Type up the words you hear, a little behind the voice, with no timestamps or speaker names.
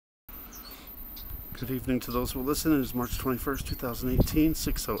Good evening to those who will listen. It is March 21st, 2018,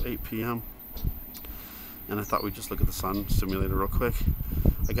 6:08 p.m. And I thought we'd just look at the sun simulator real quick.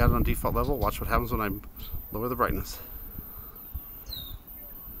 I got it on default level. Watch what happens when I lower the brightness.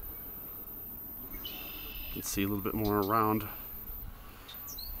 You can see a little bit more around to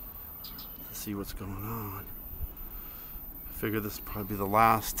see what's going on. I figure this will probably be the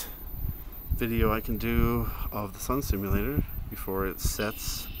last video I can do of the sun simulator before it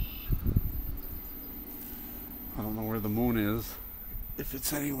sets. I don't know where the moon is. If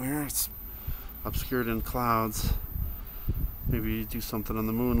it's anywhere, it's obscured in clouds. Maybe do something on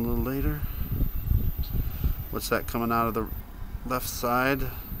the moon a little later. What's that coming out of the left side?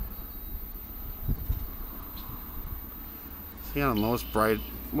 See, on lowest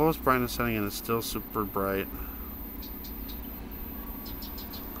brightness setting, and it's still super bright.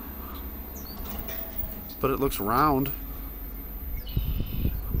 But it looks round.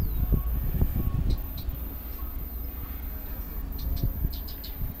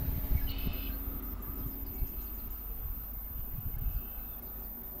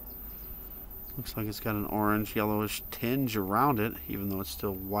 Looks like it's got an orange, yellowish tinge around it, even though it's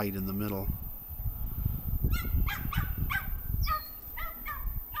still white in the middle.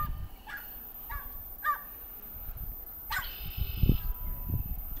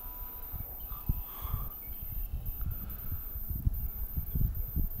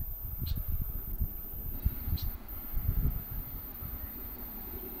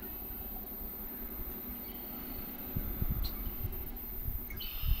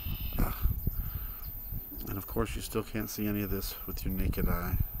 And of course you still can't see any of this with your naked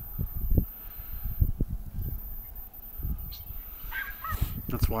eye.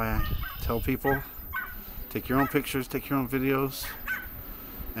 That's why I tell people, take your own pictures, take your own videos,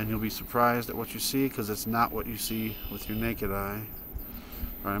 and you'll be surprised at what you see, because it's not what you see with your naked eye.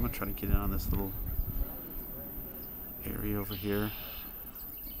 Alright, I'm going to try to get in on this little area over here.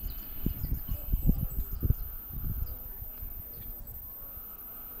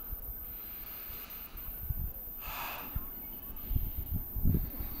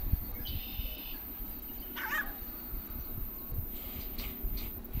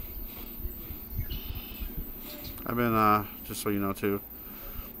 I've been, just so you know too,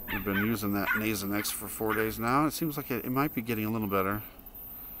 I've been using that Nasonex for 4 days now. It seems like it might be getting a little better.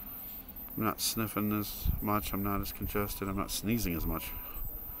 I'm not sniffing as much, I'm not as congested, I'm not sneezing as much,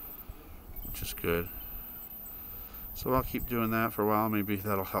 which is good. So I'll keep doing that for a while, maybe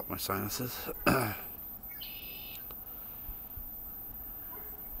that'll help my sinuses. And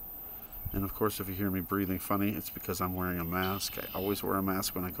of course, if you hear me breathing funny, it's because I'm wearing a mask. I always wear a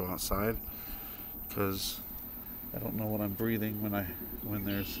mask when I go outside, because I don't know what I'm breathing when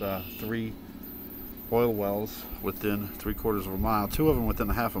there's 3 oil wells within 3/4 of a mile, 2 of them within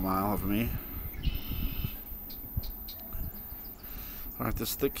a half a mile of me. Alright,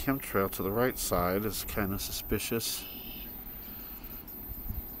 this thick chemtrail to the right side is kind of suspicious.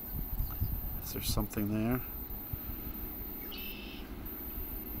 Is there something there?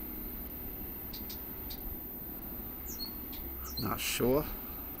 Not sure.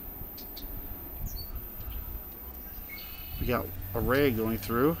 We got a ray going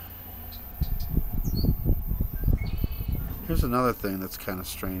through. Here's another thing that's kind of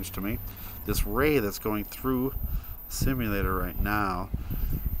strange to me. This ray that's going through the simulator right now,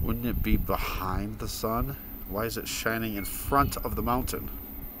 wouldn't it be behind the sun? Why is it shining in front of the mountain?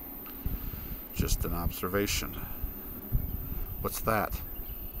 Just an observation. What's that?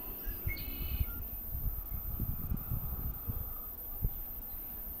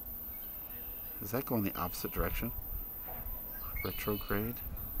 Is that going the opposite direction? Retrograde?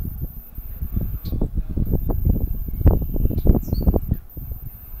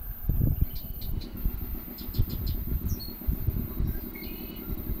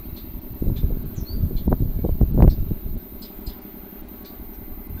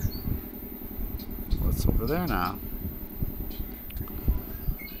 What's over there now?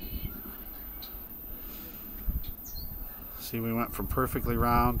 See, we went from perfectly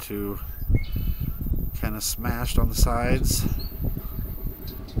round to kind of smashed on the sides.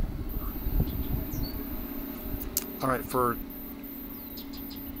 Alright,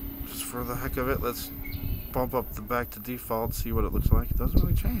 just for the heck of it, let's bump up the back to default, see what it looks like. It doesn't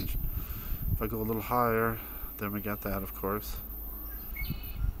really change. If I go a little higher, then we got that, of course.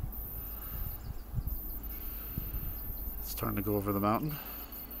 It's starting to go over the mountain.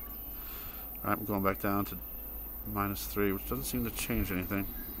 Alright, I'm going back down to -3, which doesn't seem to change anything.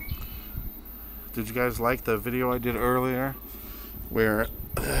 Did you guys like the video I did earlier where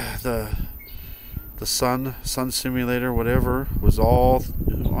the sun simulator, whatever, was all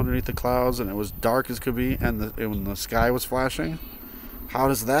underneath the clouds and it was dark as could be, and when the sky was flashing? How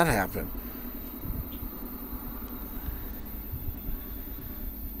does that happen?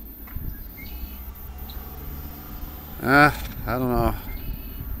 I don't know.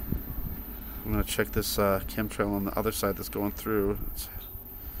 I'm gonna check this chemtrail on the other side that's going through.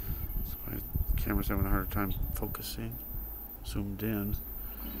 My camera's having a harder time focusing. Zoomed in.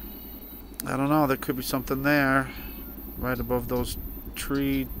 I don't know. There could be something there, right above those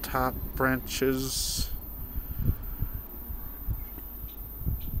tree top branches.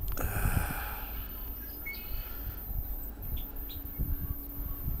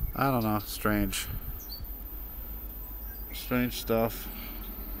 I don't know. Strange. Strange stuff.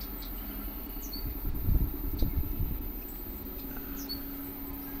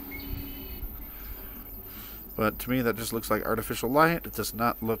 But to me that just looks like artificial light. It does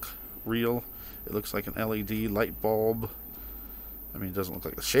not look real. It looks like an LED light bulb. I mean, it doesn't look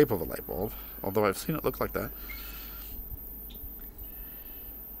like the shape of a light bulb, although I've seen it look like that.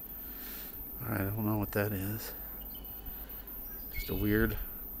 Alright, I don't know what that is. Just a weird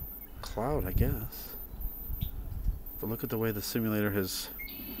cloud, I guess. But look at the way the simulator has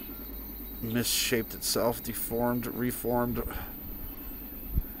misshaped itself, deformed, reformed.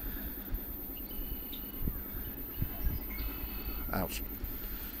 Ouch.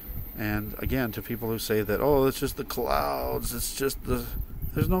 And again, to people who say that, oh, it's just the clouds, it's just the...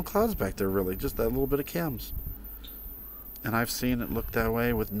 There's no clouds back there, really, just that little bit of chems. And I've seen it look that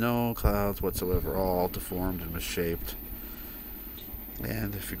way with no clouds whatsoever, all deformed and misshaped.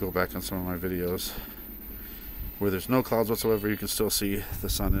 And if you go back on some of my videos where there's no clouds whatsoever, you can still see the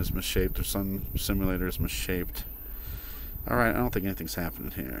sun is misshaped, or sun simulator is misshaped. Alright, I don't think anything's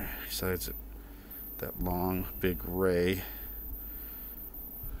happening here, besides that long, big ray.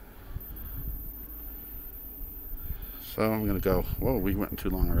 So I'm going to go. Whoa, we went too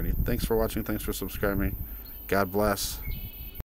long already. Thanks for watching. Thanks for subscribing. God bless.